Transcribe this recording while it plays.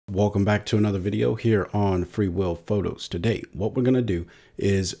Welcome back to another video here on Free Will Photos. Today, what we're going to do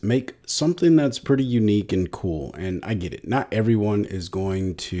is make something that's pretty unique and cool. And I get it. Not everyone is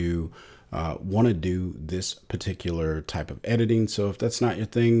going to want to do this particular type of editing. So if that's not your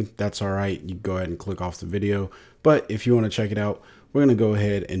thing, that's all right. You go ahead and click off the video. But if you want to check it out, we're going to go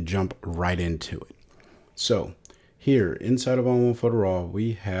ahead and jump right into it. So here inside of ON1 Photo Raw,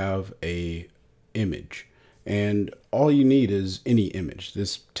 we have a image. And all you need is any image.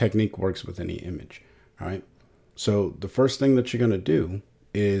 This technique works with any image. All right. So the first thing that you're going to do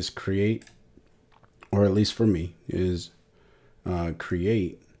is create, or at least for me, is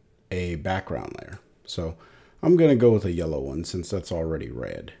create a background layer. So I'm going to go with a yellow one since that's already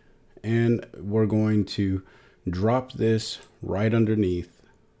red. And we're going to drop this right underneath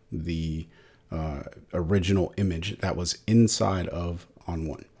the original image that was inside of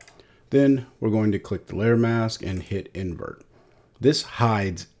ON1. Then we're going to click the layer mask and hit invert. This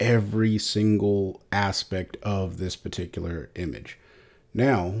hides every single aspect of this particular image.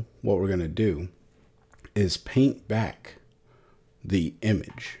 Now, what we're going to do is paint back the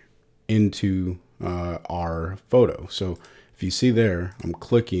image into our photo. So if you see there, I'm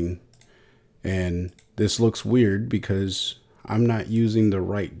clicking and this looks weird because I'm not using the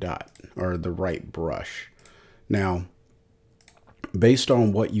right dot or the right brush. Now, based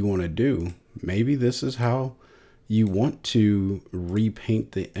on what you want to do, maybe this is how you want to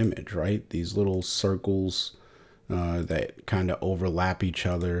repaint the image, right? These little circles that kind of overlap each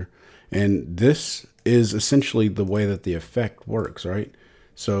other. And this is essentially the way that the effect works, right?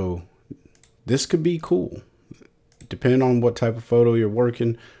 So this could be cool, depending on what type of photo you're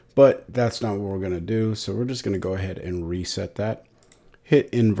working, but that's not what we're going to do. So we're just going to go ahead and reset that, hit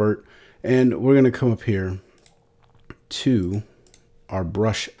invert, and we're going to come up here to our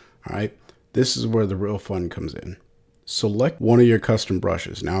brush. All right, this is where the real fun comes in. Select one of your custom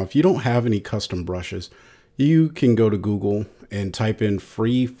brushes. Now, if you don't have any custom brushes, you can go to Google and type in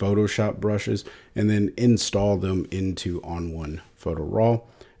free Photoshop brushes and then install them into ON1 Photo Raw,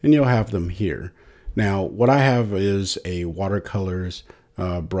 and you'll have them here. Now, what I have is a watercolors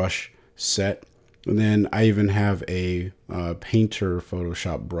brush set, and then I even have a painter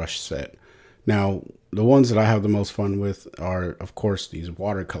Photoshop brush set. Now, the ones that I have the most fun with are, of course, these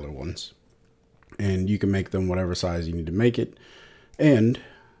watercolor ones. And you can make them whatever size you need to make it. And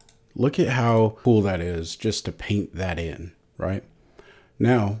look at how cool that is just to paint that in, right?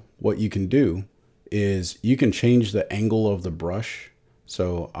 Now, what you can do is you can change the angle of the brush.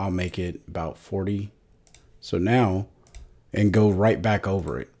 So I'll make it about 40. So now, and go right back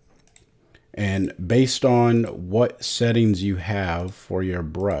over it. And based on what settings you have for your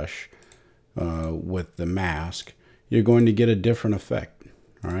brush, with the mask, you're going to get a different effect.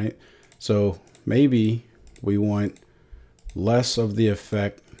 All right, so maybe we want less of the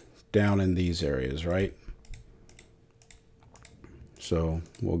effect down in these areas, right? So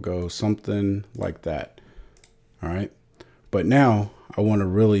we'll go something like that. All right, but now I want to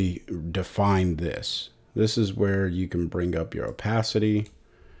really define this. This is where you can bring up your opacity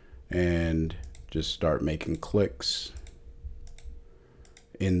and just start making clicks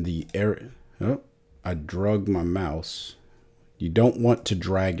in the area. Oh, I dragged my mouse. You don't want to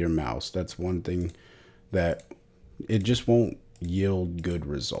drag your mouse. That's one thing that it just won't yield good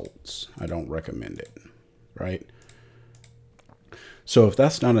results. I don't recommend it, right? So if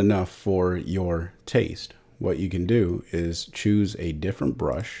that's not enough for your taste, what you can do is choose a different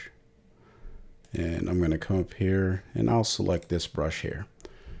brush. And I'm going to come up here and I'll select this brush here.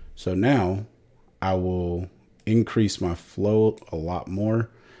 So now I will increase my flow a lot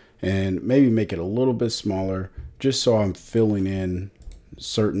more and maybe make it a little bit smaller just so I'm filling in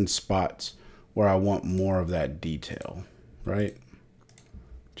certain spots where I want more of that detail, right?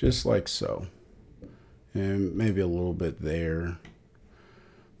 Just like so. And maybe a little bit there.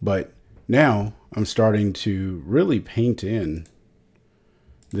 But now I'm starting to really paint in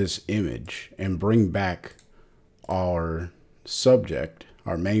this image and bring back our subject,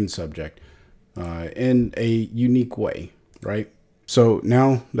 our main subject, in a unique way, right? So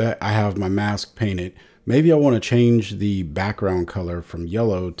now that I have my mask painted, maybe I want to change the background color from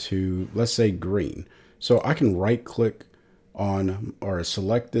yellow to, let's say, green. So I can right click on or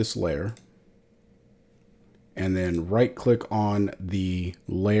select this layer and then right click on the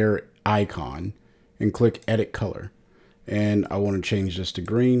layer icon and click edit color. And I want to change this to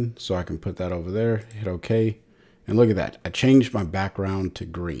green, so I can put that over there, hit OK. And look at that. I changed my background to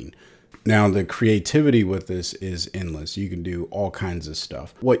green. Now, the creativity with this is endless. You can do all kinds of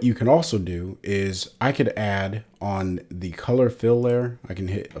stuff. What you can also do is I could add on the color fill layer. I can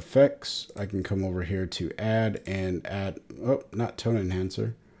hit effects. I can come over here to add and add, oh, not tone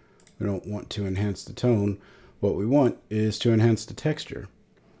enhancer. We don't want to enhance the tone. What we want is to enhance the texture.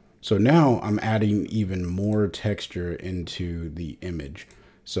 So now I'm adding even more texture into the image.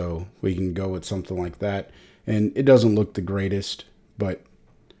 So we can go with something like that. And it doesn't look the greatest, but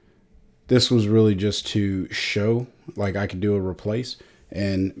this was really just to show like I could do a replace.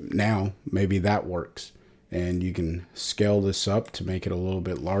 And now maybe that works. And you can scale this up to make it a little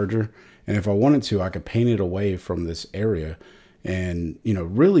bit larger. And if I wanted to, I could paint it away from this area and, you know,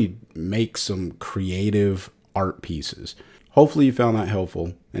 really make some creative art pieces. Hopefully you found that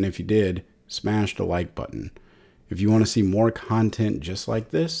helpful. And if you did, smash the like button. If you want to see more content just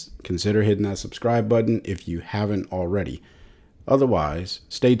like this, consider hitting that subscribe button if you haven't already. Otherwise,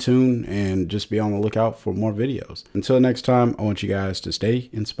 stay tuned and just be on the lookout for more videos. Until next time, I want you guys to stay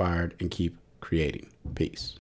inspired and keep creating. Peace.